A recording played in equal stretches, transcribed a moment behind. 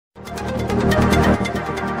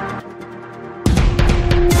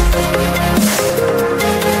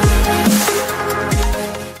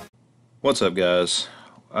What's up, guys?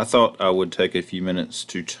 I thought I would take a few minutes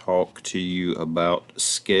to talk to you about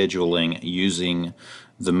scheduling using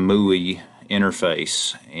the MUI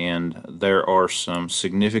interface, and there are some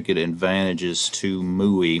significant advantages to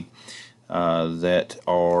MUI that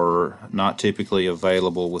are not typically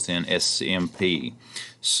available within SMP.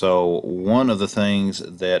 So one of the things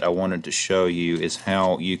that I wanted to show you is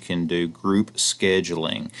how you can do group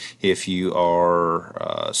scheduling. If you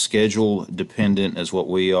are schedule dependent as what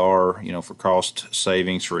we are, for cost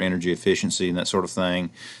savings, for energy efficiency and that sort of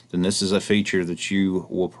thing, then this is a feature that you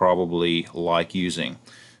will probably like using.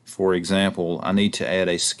 For example, I need to add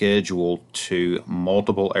a schedule to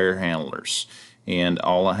multiple air handlers. And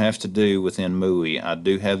all I have to do within MUI, I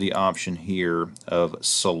do have the option here of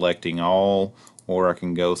selecting all, or I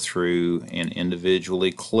can go through and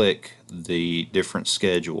individually click the different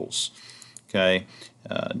schedules. Okay,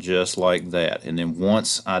 just like that. And then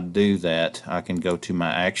once I do that, I can go to my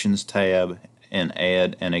Actions tab and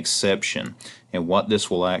add an exception. And what this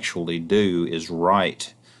will actually do is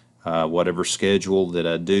write whatever schedule that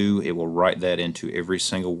I do, it will write that into every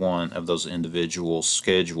single one of those individual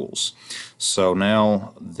schedules. So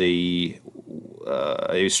now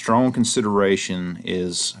a strong consideration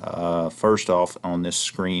is first off on this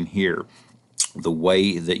screen here, the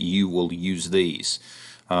way that you will use these.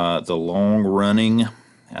 The long running,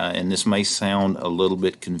 and this may sound a little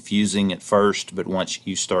bit confusing at first, but once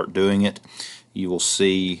you start doing it, you will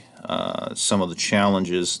see some of the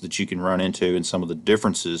challenges that you can run into and some of the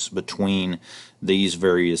differences between these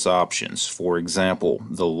various options. For example,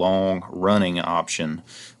 the long running option,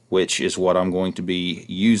 which is what I'm going to be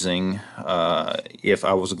using if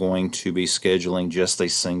I was going to be scheduling just a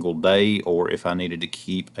single day, or if I needed to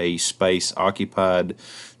keep a space occupied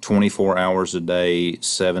 24 hours a day,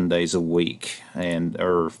 7 days a week,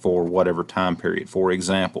 or for whatever time period. For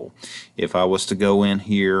example, if I was to go in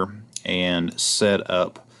here and set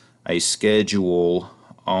up a schedule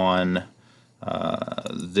on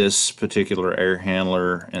this particular air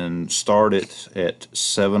handler and start it at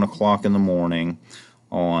 7 o'clock in the morning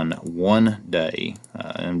on one day.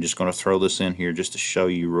 I'm just going to throw this in here just to show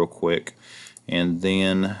you real quick, and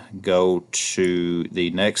then go to the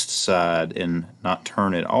next side and not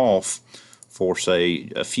turn it off for, say,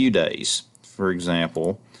 a few days, for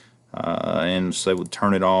example, and say we'll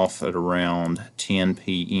turn it off at around 10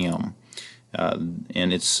 p.m.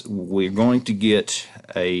 And we're going to get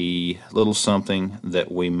a little something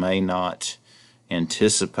that we may not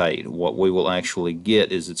anticipate. What we will actually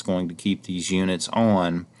get is it's going to keep these units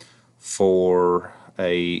on for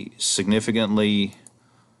a significantly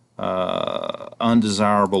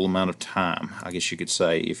undesirable amount of time, I guess you could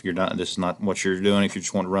say. If you're not, this is not what you're doing. If you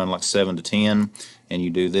just want to run like 7 to 10 and you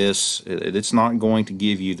do this, it's not going to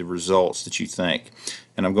give you the results that you think.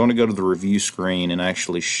 And I'm going to go to the review screen and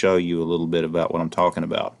actually show you a little bit about what I'm talking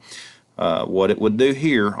about. What it would do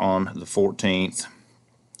here on the 14th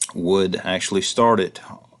would actually start it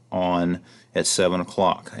on at 7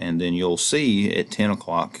 o'clock, and then you'll see at 10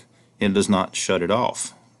 o'clock it does not shut it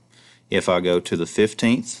off. If I go to the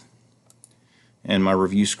 15th and my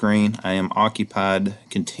review screen, I am occupied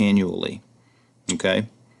continually, okay,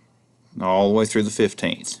 all the way through the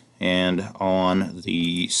 15th. And on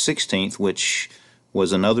the 16th, which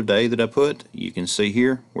was another day that I put, you can see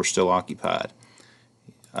here we're still occupied.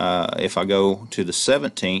 If I go to the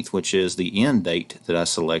 17th, which is the end date that I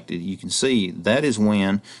selected, you can see that is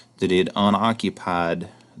when that it unoccupied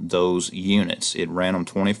those units. It ran them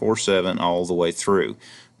 24/7 all the way through.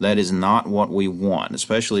 That is not what we want,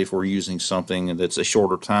 especially if we're using something that's a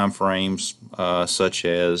shorter time frames, such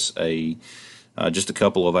as just a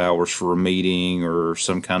couple of hours for a meeting or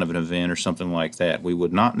some kind of an event or something like that. We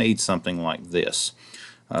would not need something like this.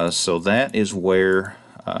 So that is where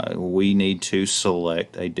we need to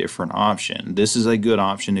select a different option. This is a good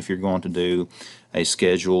option if you're going to do a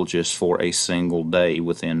schedule just for a single day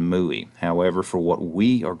within MUI. However, for what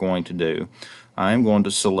we are going to do, I am going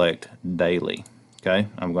to select daily. Okay,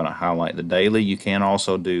 I'm going to highlight the daily. You can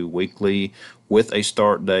also do weekly with a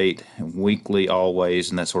start date, weekly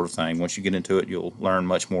always, and that sort of thing. Once you get into it, you'll learn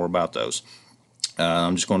much more about those.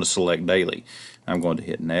 I'm just going to select daily. I'm going to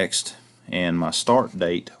hit next, and my start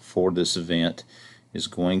date for this event is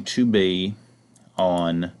going to be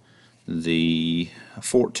on the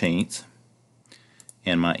 14th,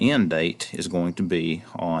 and my end date is going to be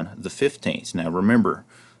on the 15th. Now remember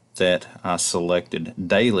that I selected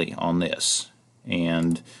daily on this,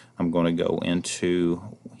 and I'm going to go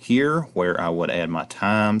into here where I would add my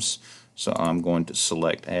times. So I'm going to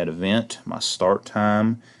select add event. My start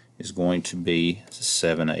time is going to be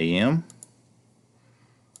 7 a.m.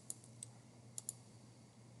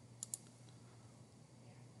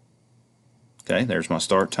 Okay, there's my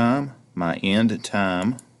start time. My end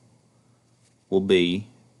time will be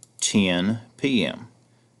 10 p.m.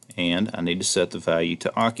 and I need to set the value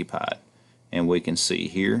to occupied. And we can see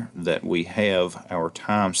here that we have our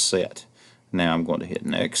time set. Now I'm going to hit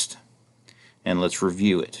next and let's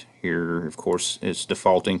review it. Here, of course, it's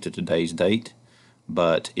defaulting to today's date,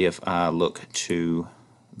 but if I look to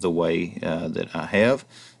the way that I have,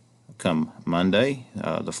 come Monday,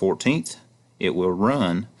 the 14th, it will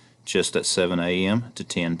run just at 7 a.m. to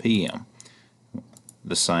 10 p.m.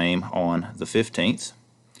 The same on the 15th,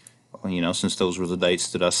 since those were the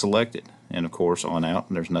dates that I selected. And of course, on out,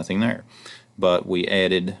 there's nothing there. But we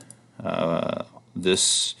added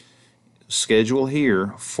this schedule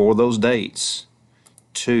here for those dates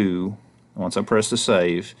to, once I press the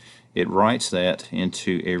save, it writes that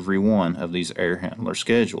into every one of these air handler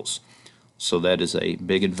schedules. So that is a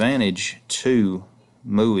big advantage to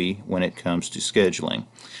MUI when it comes to scheduling.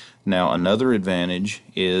 Now another advantage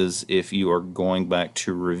is if you are going back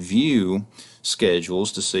to review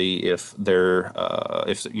schedules to see if they're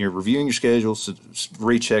if you're reviewing your schedules to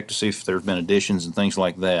recheck to see if there have been additions and things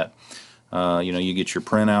like that. You get your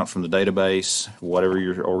printout from the database, whatever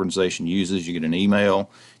your organization uses, you get an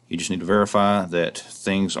email. You just need to verify that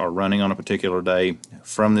things are running on a particular day.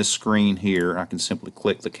 From this screen here, I can simply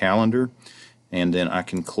click the calendar, and then I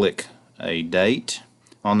can click a date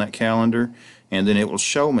on that calendar, and then it will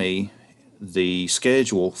show me the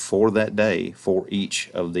schedule for that day for each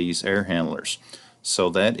of these air handlers. So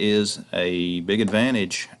that is a big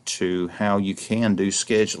advantage to how you can do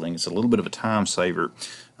scheduling. It's a little bit of a time saver.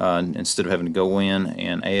 Instead of having to go in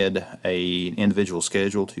and add an individual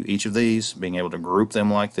schedule to each of these, being able to group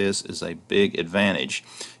them like this is a big advantage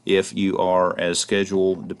if you are as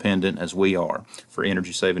schedule dependent as we are for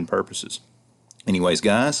energy saving purposes. Anyways,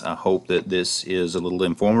 guys, I hope that this is a little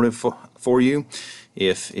informative for you.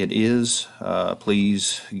 If it is,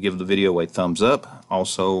 please give the video a thumbs up.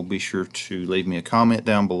 Also, be sure to leave me a comment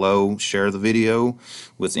down below. Share the video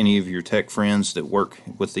with any of your tech friends that work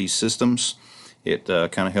with these systems. It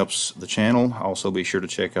kind of helps the channel. Also, be sure to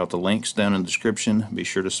check out the links down in the description. Be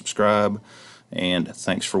sure to subscribe, and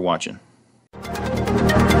thanks for watching.